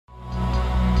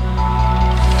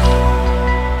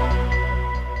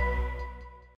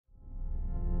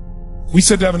We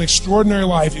said to have an extraordinary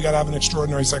life, you got to have an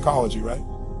extraordinary psychology, right?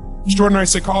 Extraordinary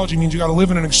psychology means you got to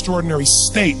live in an extraordinary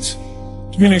state.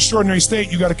 To be in an extraordinary state,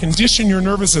 you got to condition your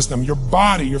nervous system, your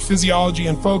body, your physiology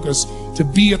and focus to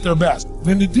be at their best.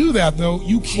 Then to do that, though,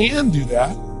 you can do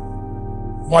that.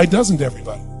 Why doesn't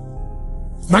everybody?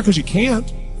 Not because you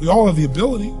can't. We all have the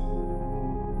ability.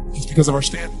 It's because of our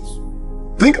standards.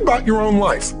 Think about your own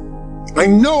life. I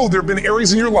know there have been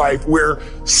areas in your life where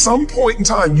some point in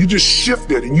time you just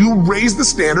shifted and you raised the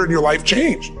standard and your life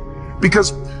changed.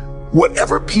 Because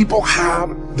whatever people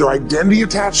have their identity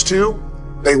attached to,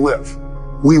 they live.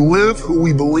 We live who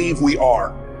we believe we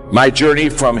are. My journey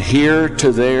from here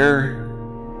to there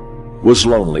was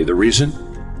lonely. The reason?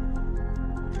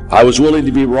 I was willing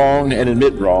to be wrong and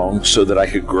admit wrong so that I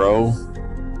could grow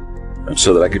and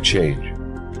so that I could change.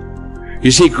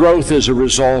 You see, growth is a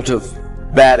result of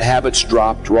bad habits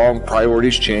dropped, wrong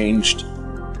priorities changed,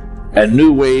 and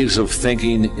new ways of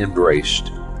thinking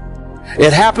embraced.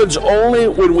 It happens only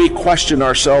when we question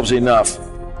ourselves enough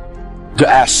to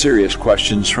ask serious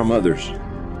questions from others.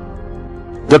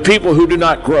 The people who do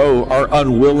not grow are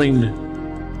unwilling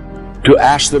to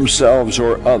ask themselves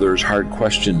or others hard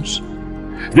questions.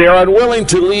 They are unwilling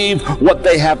to leave what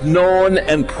they have known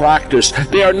and practiced.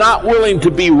 They are not willing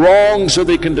to be wrong so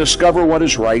they can discover what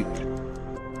is right.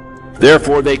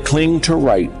 Therefore, they cling to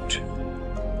right,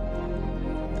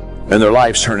 and their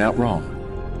lives turn out wrong.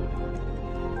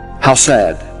 How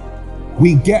sad.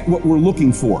 We get what we're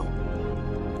looking for.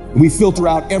 We filter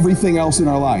out everything else in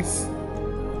our life.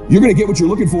 You're going to get what you're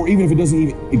looking for even if it doesn't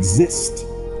even exist.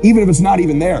 Even if it's not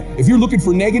even there. If you're looking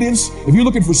for negatives, if you're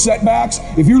looking for setbacks,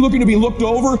 if you're looking to be looked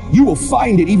over, you will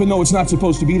find it even though it's not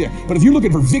supposed to be there. But if you're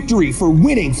looking for victory, for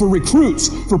winning, for recruits,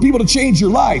 for people to change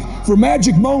your life, for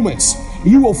magic moments,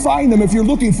 you will find them if you're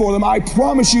looking for them. I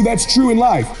promise you that's true in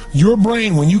life. Your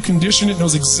brain, when you condition it,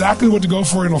 knows exactly what to go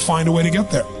for and it'll find a way to get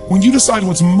there. When you decide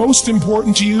what's most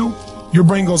important to you, your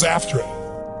brain goes after it.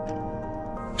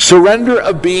 Surrender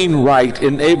of being right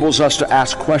enables us to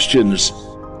ask questions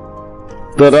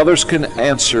that others can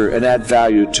answer and add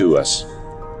value to us.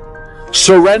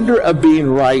 Surrender of being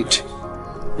right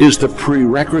is the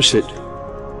prerequisite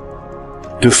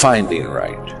to finding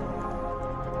right.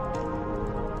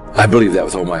 I believe that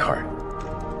with all my heart.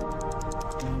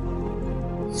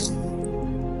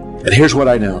 And here's what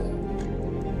I know.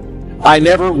 I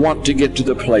never want to get to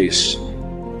the place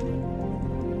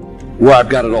where I've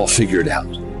got it all figured out.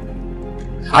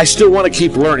 I still want to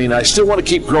keep learning, I still want to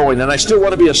keep growing, and I still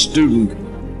want to be a student.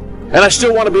 And I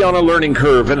still want to be on a learning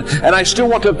curve, and I still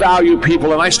want to value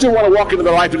people, and I still want to walk into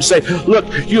their life and say, look,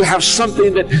 you have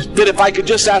something that if I could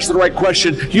just ask the right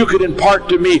question, you could impart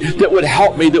to me that would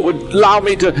help me, that would allow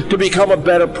me to become a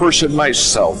better person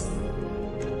myself.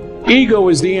 Ego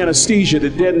is the anesthesia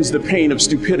that deadens the pain of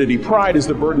stupidity. Pride is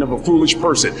the burden of a foolish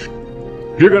person.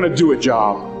 If you're going to do a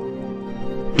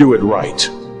job, do it right.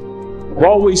 I've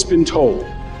always been told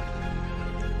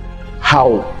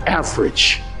how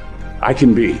average I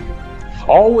can be.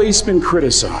 Always been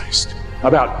criticized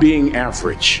about being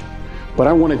average. But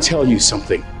I want to tell you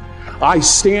something. I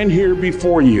stand here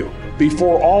before you,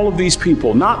 before all of these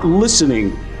people, not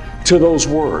listening to those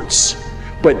words,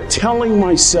 but telling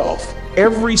myself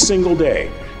every single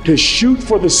day to shoot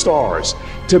for the stars,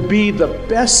 to be the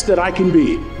best that I can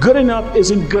be. Good enough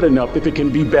isn't good enough if it can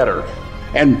be better,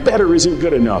 and better isn't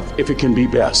good enough if it can be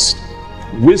best.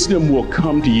 Wisdom will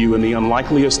come to you in the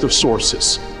unlikeliest of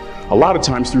sources, a lot of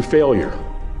times through failure.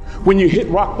 When you hit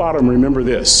rock bottom, remember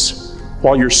this.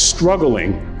 While you're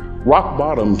struggling, rock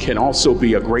bottom can also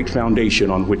be a great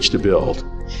foundation on which to build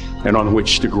and on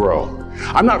which to grow.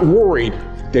 I'm not worried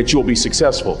that you'll be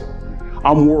successful.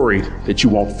 I'm worried that you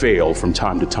won't fail from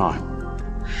time to time.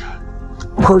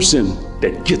 Person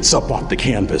that gets up off the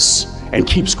canvas and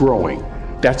keeps growing,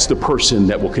 that's the person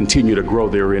that will continue to grow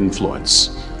their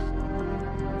influence.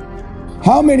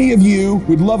 How many of you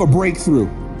would love a breakthrough?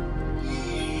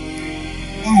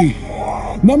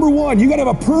 Number one, you gotta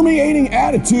have a permeating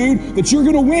attitude that you're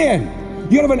gonna win.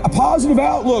 You gotta have a positive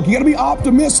outlook. You gotta be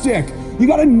optimistic. You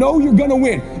gotta know you're gonna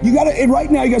win. You gotta, and right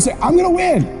now, you gotta say, I'm gonna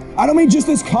win. I don't mean just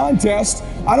this contest.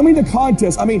 I don't mean the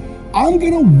contest. I mean, I'm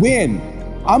gonna win.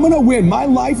 I'm gonna win. My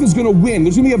life is gonna win.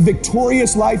 There's gonna be a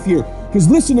victorious life here. Because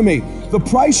listen to me, the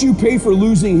price you pay for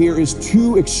losing here is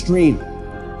too extreme.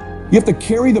 You have to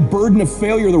carry the burden of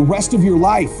failure the rest of your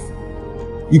life.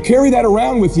 You carry that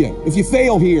around with you if you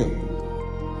fail here.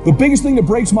 The biggest thing that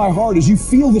breaks my heart is you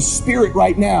feel the spirit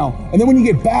right now, and then when you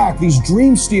get back, these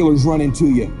dream stealers run into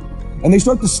you, and they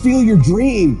start to steal your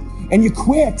dream, and you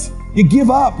quit. You give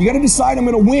up. You got to decide I'm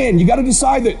going to win. You got to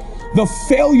decide that the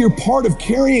failure part of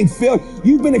carrying failure.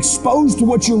 You've been exposed to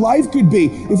what your life could be.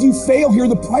 If you fail here,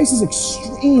 the price is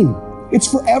extreme. It's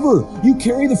forever. You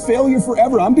carry the failure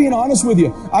forever. I'm being honest with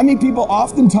you. I meet people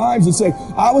oftentimes that say,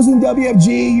 I was in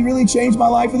WFG, you really changed my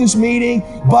life for this meeting,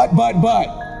 but.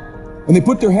 And they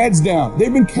put their heads down.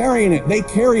 They've been carrying it. They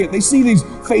carry it. They see these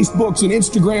Facebooks and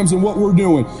Instagrams and what we're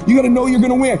doing. You got to know you're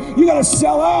going to win. You got to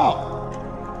sell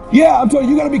out. Yeah, I'm telling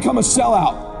you, you got to become a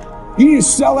sellout. You need to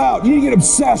sell out. You need to get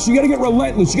obsessed. You got to get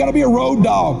relentless. You got to be a road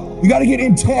dog. You got to get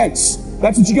intense.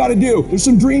 That's what you got to do. There's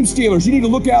some dream stealers. You need to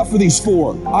look out for these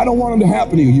 4. I don't want them to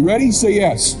happen to you. You ready? Say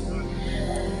yes.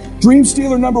 Dream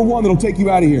stealer number 1 that'll take you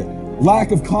out of here.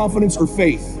 Lack of confidence or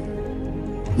faith.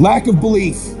 Lack of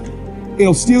belief.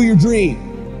 It'll steal your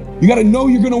dream. You got to know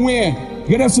you're going to win. You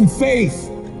got to have some faith.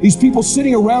 These people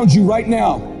sitting around you right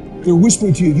now, they're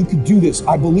whispering to you, you could do this.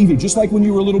 I believe you. Just like when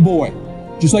you were a little boy.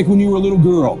 Just like when you were a little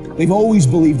girl. They've always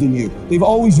believed in you. They've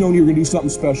always known you were going to do something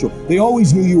special. They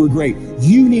always knew you were great.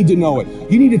 You need to know it.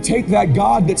 You need to take that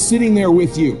God that's sitting there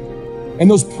with you and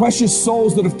those precious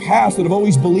souls that have passed, that have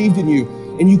always believed in you,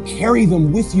 and you carry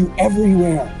them with you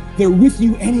everywhere. They're with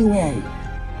you anyway.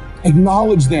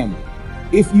 Acknowledge them.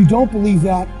 If you don't believe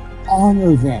that,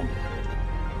 honor them.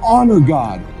 Honor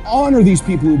God. Honor these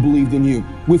people who believed in you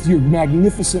with your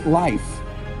magnificent life.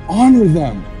 Honor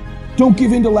them. Don't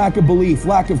give in to lack of belief,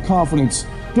 lack of confidence.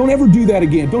 Don't ever do that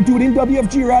again. Don't do it in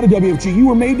WFG or out of WFG. You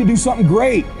were made to do something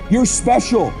great. You're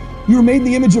special. You were made in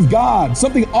the image of God.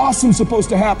 Something awesome's supposed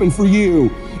to happen for you.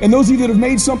 And those of you that have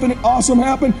made something awesome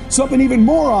happen, something even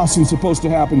more awesome's supposed to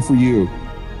happen for you.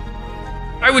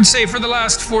 I would say for the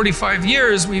last 45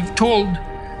 years, we've told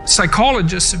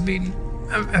psychologists have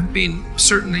been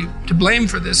certainly to blame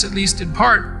for this, at least in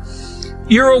part.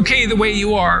 You're okay the way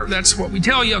you are. That's what we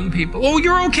tell young people. Oh,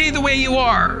 you're okay the way you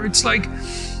are. It's like,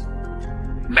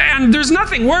 and there's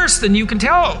nothing worse than you can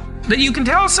tell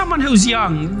someone who's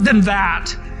young than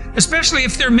that, especially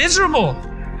if they're miserable.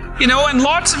 You know, and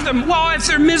lots of them, well, if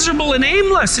they're miserable and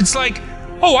aimless, it's like,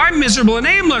 oh, I'm miserable and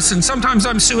aimless, and sometimes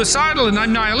I'm suicidal and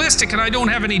I'm nihilistic and I don't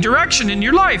have any direction in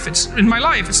your life. In my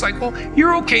life. It's like, well,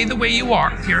 you're okay the way you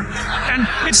are here. And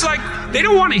it's like, they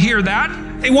don't want to hear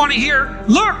that. They want to hear,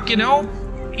 look, you know,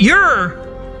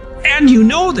 and you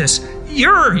know this,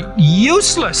 you're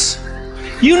useless.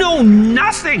 You know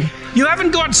nothing. You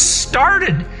haven't got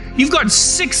started. You've got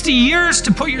 60 years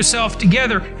to put yourself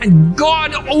together, and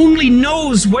God only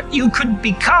knows what you could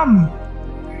become.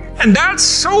 And that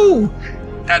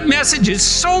message is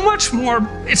so much more,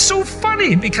 it's so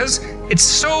funny because it's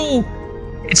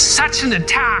such an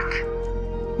attack,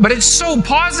 but it's so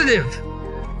positive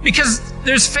because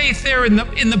there's faith there in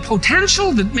the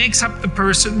potential that makes up the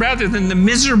person rather than the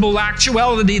miserable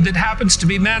actuality that happens to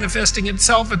be manifesting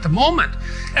itself at the moment.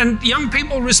 And young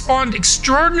people respond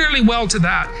extraordinarily well to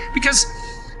that because,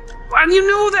 and you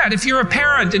know that if you're a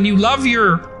parent and you love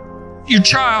your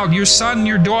child, your son,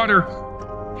 your daughter,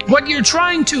 what you're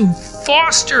trying to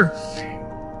foster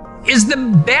is the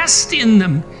best in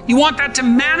them. You want that to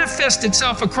manifest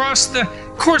itself across the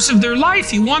course of their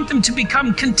life. You want them to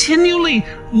become continually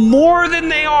more than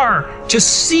they are, to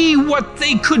see what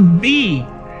they could be.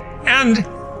 And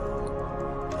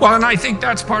I think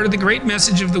that's part of the great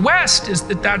message of the West, is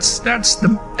that's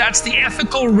the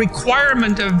ethical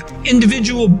requirement of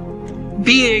individual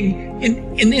being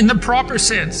in the proper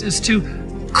sense, is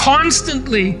to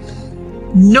constantly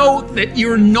note that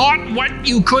you're not what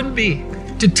you could be,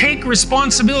 to take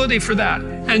responsibility for that,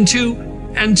 and to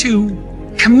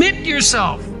commit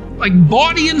yourself, like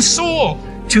body and soul,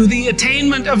 to the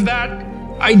attainment of that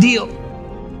ideal.